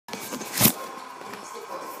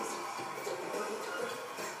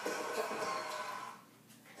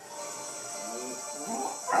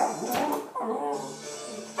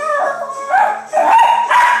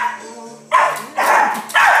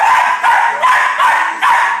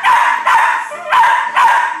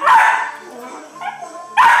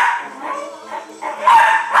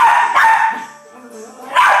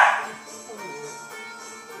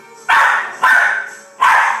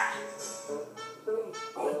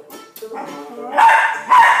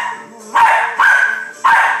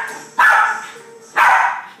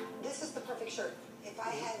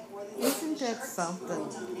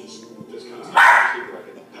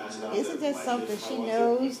says something. She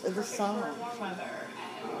knows the song. So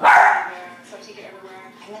I take it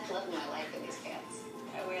everywhere. I met the love of my life in these pants.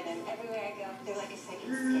 I wear them everywhere I go. They're like a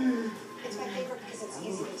second skin. It's my favorite because it's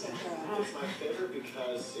easy to take care of. It's my favorite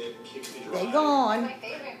because it keeps me dry. They gone. It's my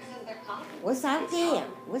favorite because they're comfortable. What's out there?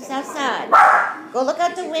 What's outside? Go look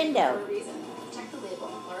out the window. For a reason. Check the label.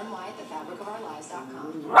 Learn why at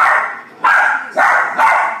thefabricofourlives.com.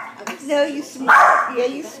 No, you smart. Yeah,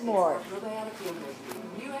 you smart. Probiotic yogurt.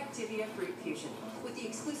 New Activia Fruit Fusion with the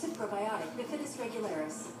exclusive probiotic Bifidus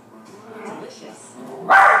regularis. Delicious.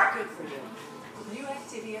 Good for you. New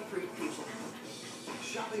Activia Fruit Fusion.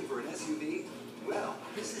 Shopping for an SUV? Well,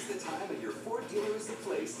 this is the time, and your Ford dealer is the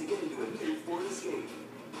place to get into a new Ford Escape.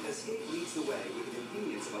 Escape leads the way with the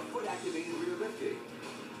convenience of a foot-activated rear liftgate.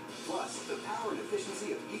 Plus, the power and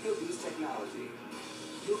efficiency of EcoBoost technology.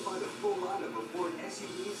 You'll find a full line of Ford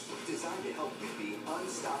SUVs designed to help you be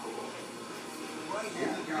unstoppable. Right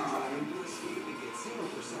now, you can drive a new Escape and get 0%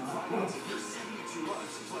 financing for 72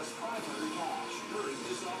 months plus $500 cash. Hurry,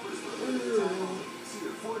 this offer is for a limited time. See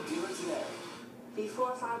your Ford dealer today.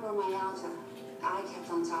 Before fibromyalgia, I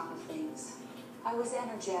kept on top of things. I was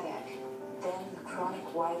energetic. Then the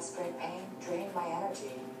chronic widespread pain drained my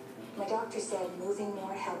energy. My doctor said moving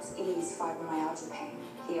more helps ease fibromyalgia pain.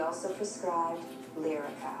 He also prescribed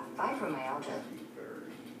Lyrica. Fibromyalgia.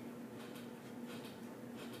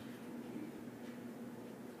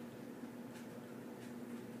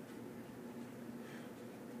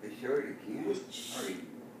 They showed it again?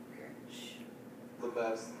 Okay. The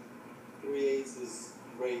best. 3/8 is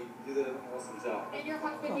great. You did an awesome job. And your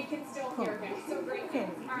husband, we can still hear him. So great news.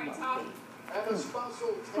 All right, Tom. And a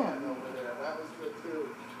spousal 10 over there. That was good,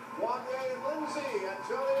 too. Wanye Lindsay,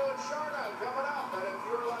 Antonio and Sharna coming up. And if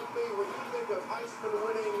you're like me, when you think of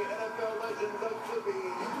Heisman-winning NFL legend Doug Flippy,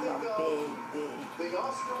 you think of the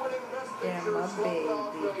Oscar-winning Best Picture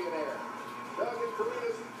Slumdog Millionaire. Doug and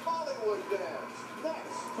Karina's Bollywood dance.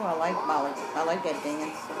 Next. Oh, I like Bollywood. I like that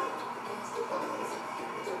dance.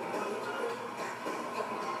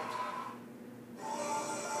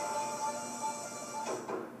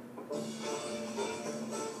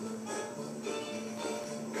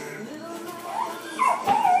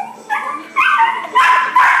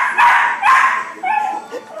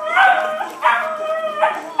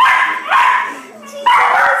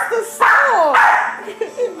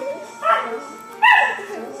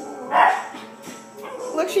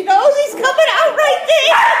 Look, she knows he's coming out right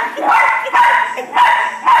there.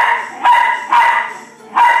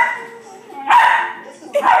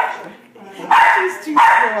 She's too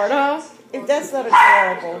smart, huh? If that's not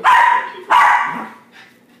adorable.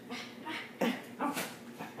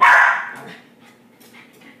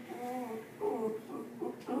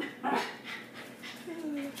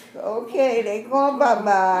 Okay, they going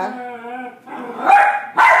bye-bye.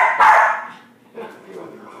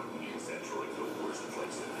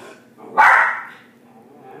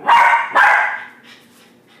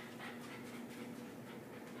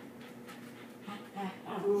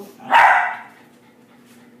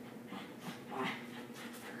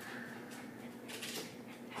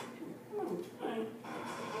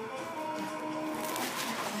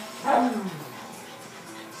 Oh.